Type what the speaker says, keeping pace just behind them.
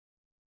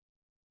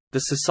The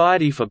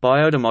Society for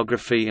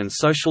Biodemography and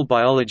Social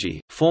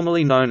Biology,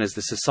 formerly known as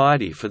the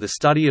Society for the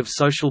Study of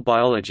Social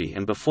Biology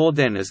and before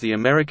then as the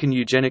American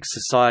Eugenics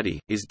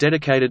Society, is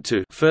dedicated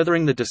to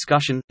furthering the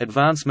discussion,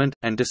 advancement,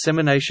 and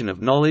dissemination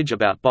of knowledge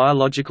about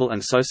biological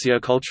and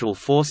sociocultural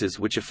forces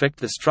which affect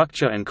the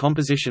structure and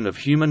composition of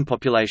human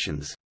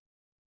populations.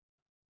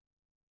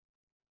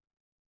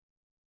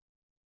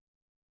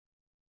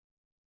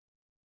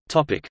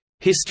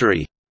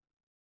 History.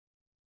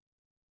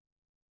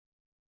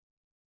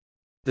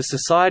 The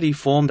Society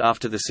formed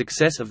after the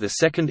success of the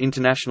Second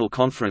International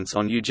Conference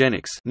on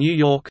Eugenics, New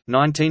York,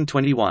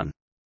 1921.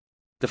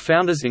 The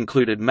founders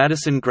included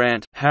Madison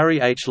Grant, Harry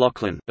H.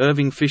 Laughlin,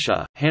 Irving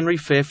Fisher, Henry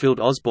Fairfield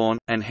Osborn,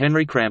 and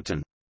Henry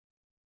Crampton.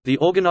 The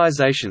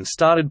organization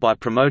started by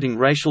promoting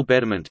racial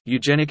betterment,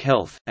 eugenic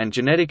health, and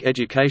genetic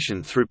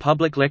education through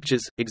public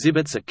lectures,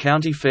 exhibits at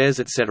county fairs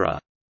etc.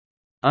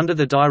 Under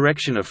the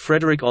direction of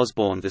Frederick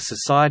Osborn, the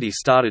Society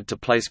started to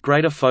place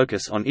greater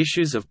focus on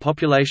issues of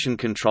population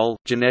control,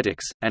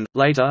 genetics, and,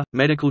 later,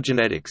 medical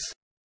genetics.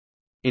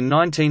 In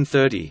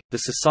 1930, the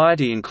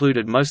Society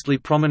included mostly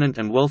prominent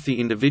and wealthy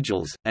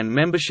individuals, and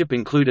membership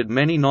included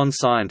many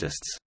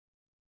non-scientists.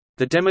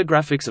 The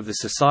demographics of the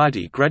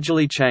Society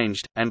gradually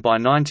changed, and by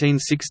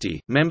 1960,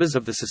 members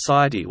of the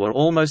Society were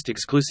almost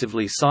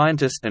exclusively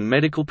scientists and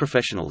medical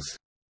professionals.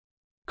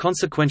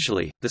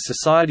 Consequentially, the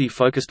Society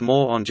focused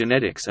more on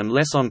genetics and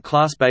less on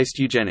class-based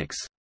eugenics.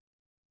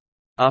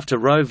 After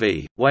Roe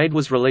v. Wade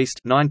was released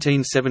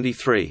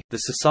 1973, the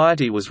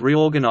Society was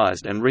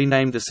reorganized and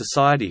renamed the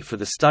Society for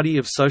the Study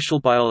of Social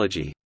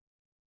Biology.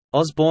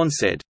 Osborn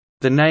said,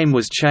 "The name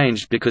was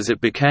changed because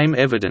it became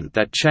evident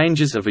that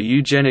changes of a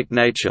eugenic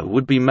nature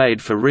would be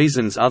made for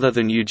reasons other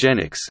than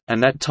eugenics,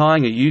 and that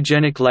tying a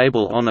eugenic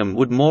label on them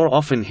would more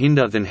often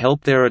hinder than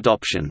help their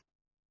adoption.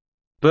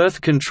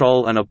 Birth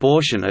control and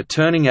abortion are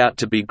turning out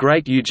to be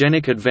great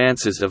eugenic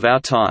advances of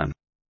our time."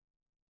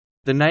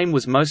 The name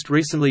was most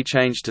recently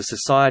changed to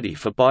Society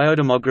for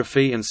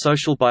Biodemography and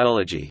Social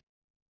Biology.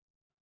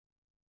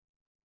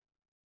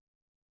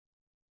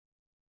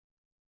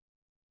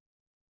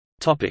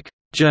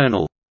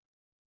 Journal.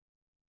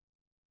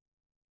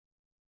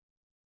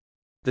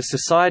 The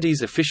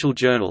Society's official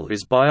journal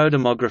is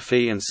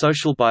Biodemography and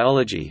Social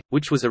Biology,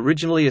 which was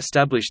originally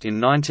established in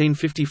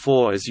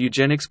 1954 as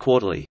Eugenics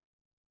Quarterly.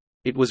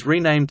 It was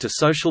renamed to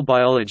Social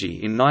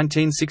Biology in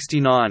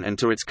 1969 and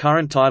to its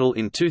current title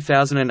in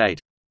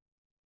 2008.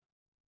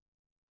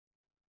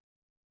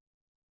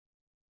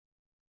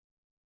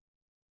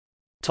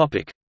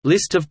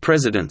 List of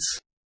presidents.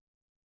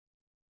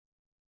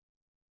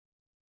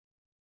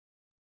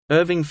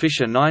 Irving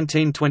Fisher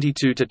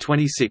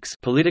 1922–26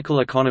 Political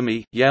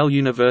Economy, Yale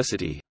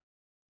University.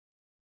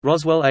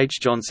 Roswell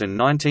H. Johnson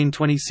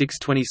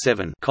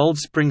 1926–27 Cold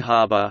Spring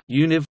Harbor,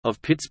 Univ.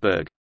 of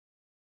Pittsburgh.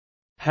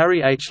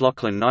 Harry H.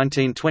 Laughlin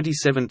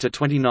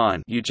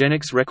 1927–29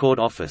 Eugenics Record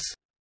Office.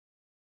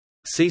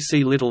 C.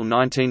 C. Little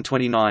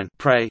 1929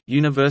 Prey,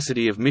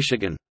 University of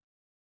Michigan.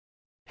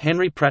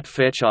 Henry Pratt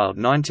Fairchild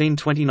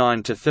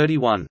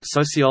 1929–31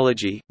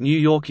 Sociology, New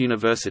York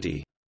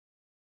University.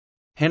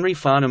 Henry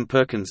Farnham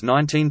Perkins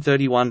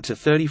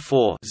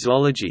 1931–34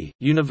 Zoology,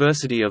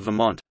 University of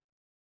Vermont.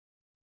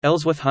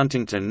 Ellsworth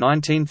Huntington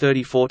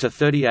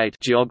 1934–38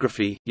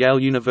 Geography,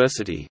 Yale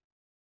University.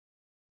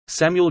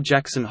 Samuel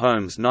Jackson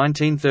Holmes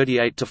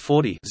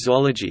 1938–40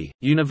 Zoology,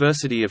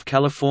 University of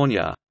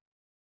California.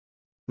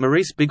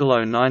 Maurice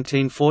Bigelow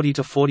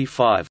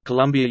 1940–45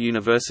 Columbia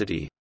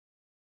University.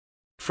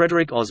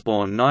 Frederick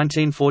Osborn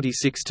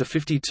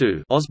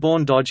 1946–52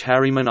 Osborn Dodge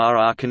Harriman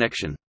RR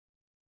Connection.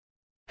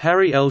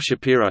 Harry L.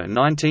 Shapiro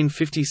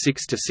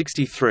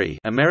 1956–63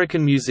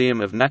 American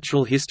Museum of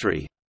Natural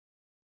History.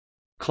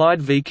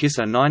 Clyde V.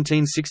 Kisser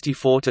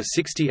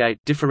 1964–68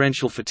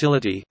 Differential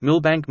Fertility,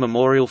 Milbank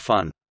Memorial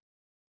Fund.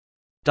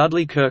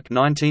 Dudley Kirk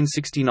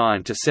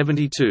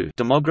 1969–72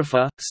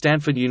 Demographer,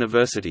 Stanford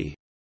University.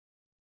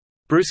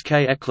 Bruce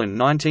K. Eklund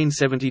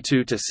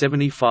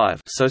 1972–75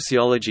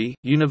 Sociology,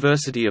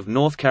 University of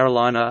North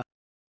Carolina.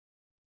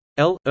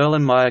 L.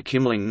 Erlenmeyer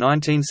Kimling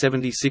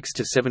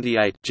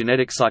 1976–78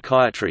 Genetic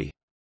Psychiatry.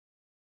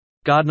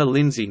 Gardner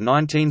Lindsay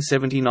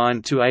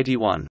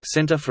 1979–81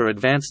 Center for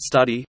Advanced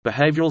Study,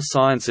 Behavioral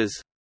Sciences.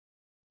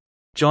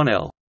 John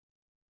L.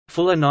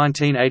 Fuller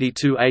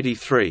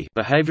 1982–83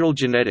 Behavioral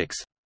Genetics.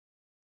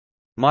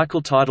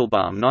 Michael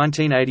Teitelbaum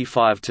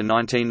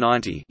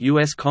 1985–1990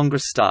 U.S.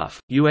 Congress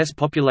Staff, U.S.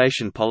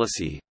 Population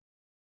Policy.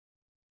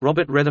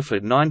 Robert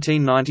Rutherford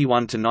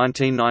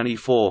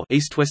 1991–1994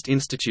 East-West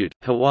Institute,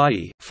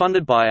 Hawaii,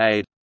 funded by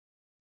aid.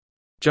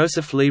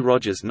 Joseph Lee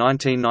Rogers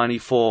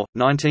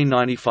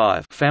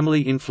 1994–1995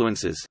 Family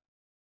Influences.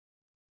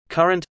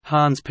 Current,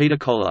 Hans Peter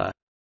Kohler.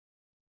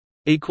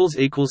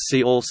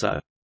 See also